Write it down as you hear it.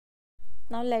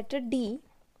Now letter D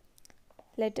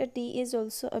is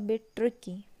also a bit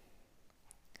tricky.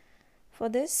 For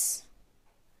this,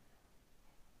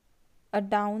 a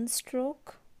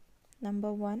downstroke,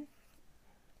 number 1,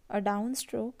 a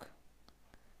downstroke,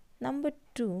 number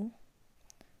 2,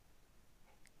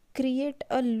 create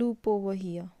a loop over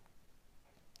here.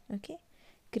 Okay,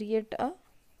 create a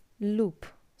loop.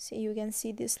 See, you can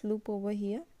see this loop over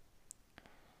here.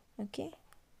 Okay,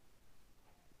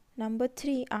 number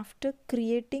 3, after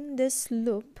creating this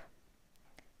loop,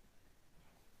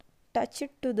 touch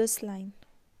it to this line,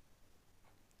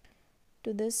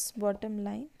 to this bottom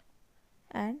line,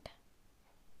 and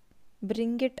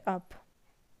bring it up.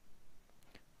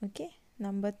 Okay,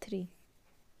 number 3,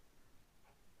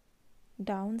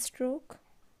 downstroke,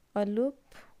 a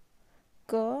loop,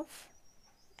 curve,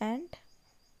 and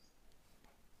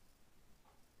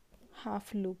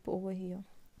half loop over here,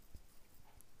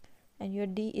 and your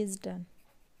D is done.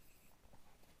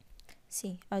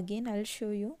 See, again I'll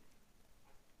show you,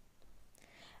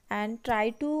 and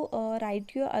try to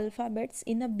write your alphabets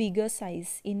in a bigger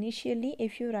size. Initially,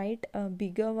 if you write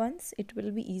bigger ones, it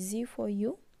will be easy for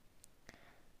you.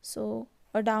 So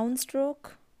a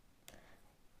downstroke,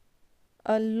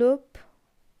 a loop,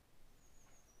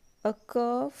 a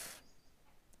curve,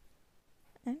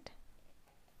 and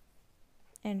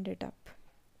end it up.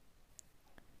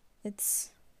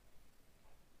 It's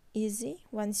easy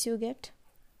once you get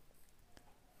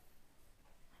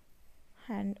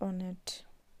hand on it.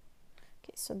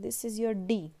 Okay, so this is your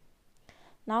D.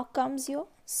 Now comes your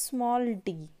small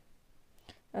d.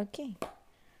 Okay,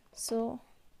 so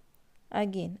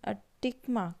again a tick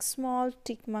mark, small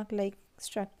tick mark like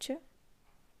structure,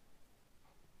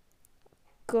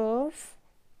 curve,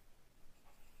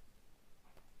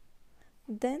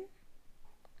 then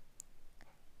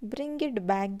bring it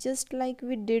back just like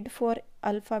we did for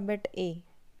alphabet A.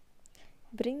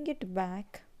 Bring it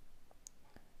back,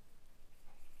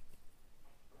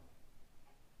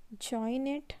 join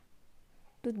it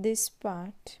to this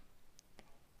part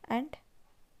and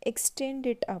extend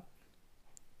it up.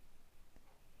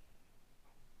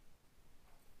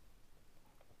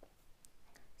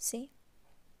 See,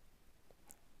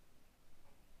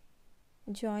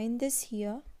 join this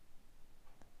here,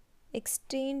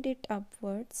 extend it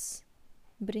upwards,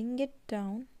 bring it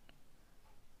down,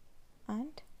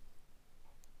 and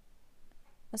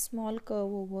a small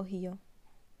curve over here.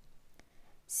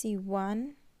 See,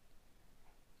 1,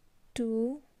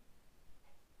 2,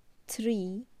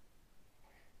 3,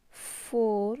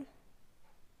 4,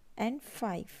 and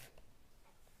 5.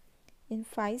 In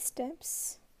 5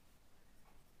 steps,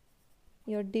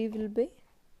 your D will be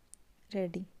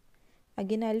ready.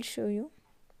 Again, I'll show you.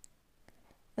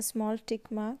 A small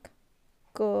tick mark,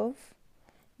 curve,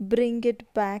 bring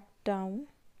it back down,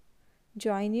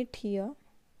 join it here,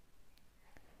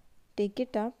 take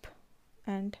it up,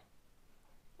 and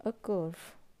a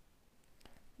curve.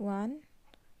 1,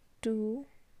 2,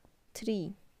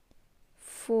 3,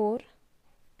 4,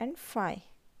 and 5.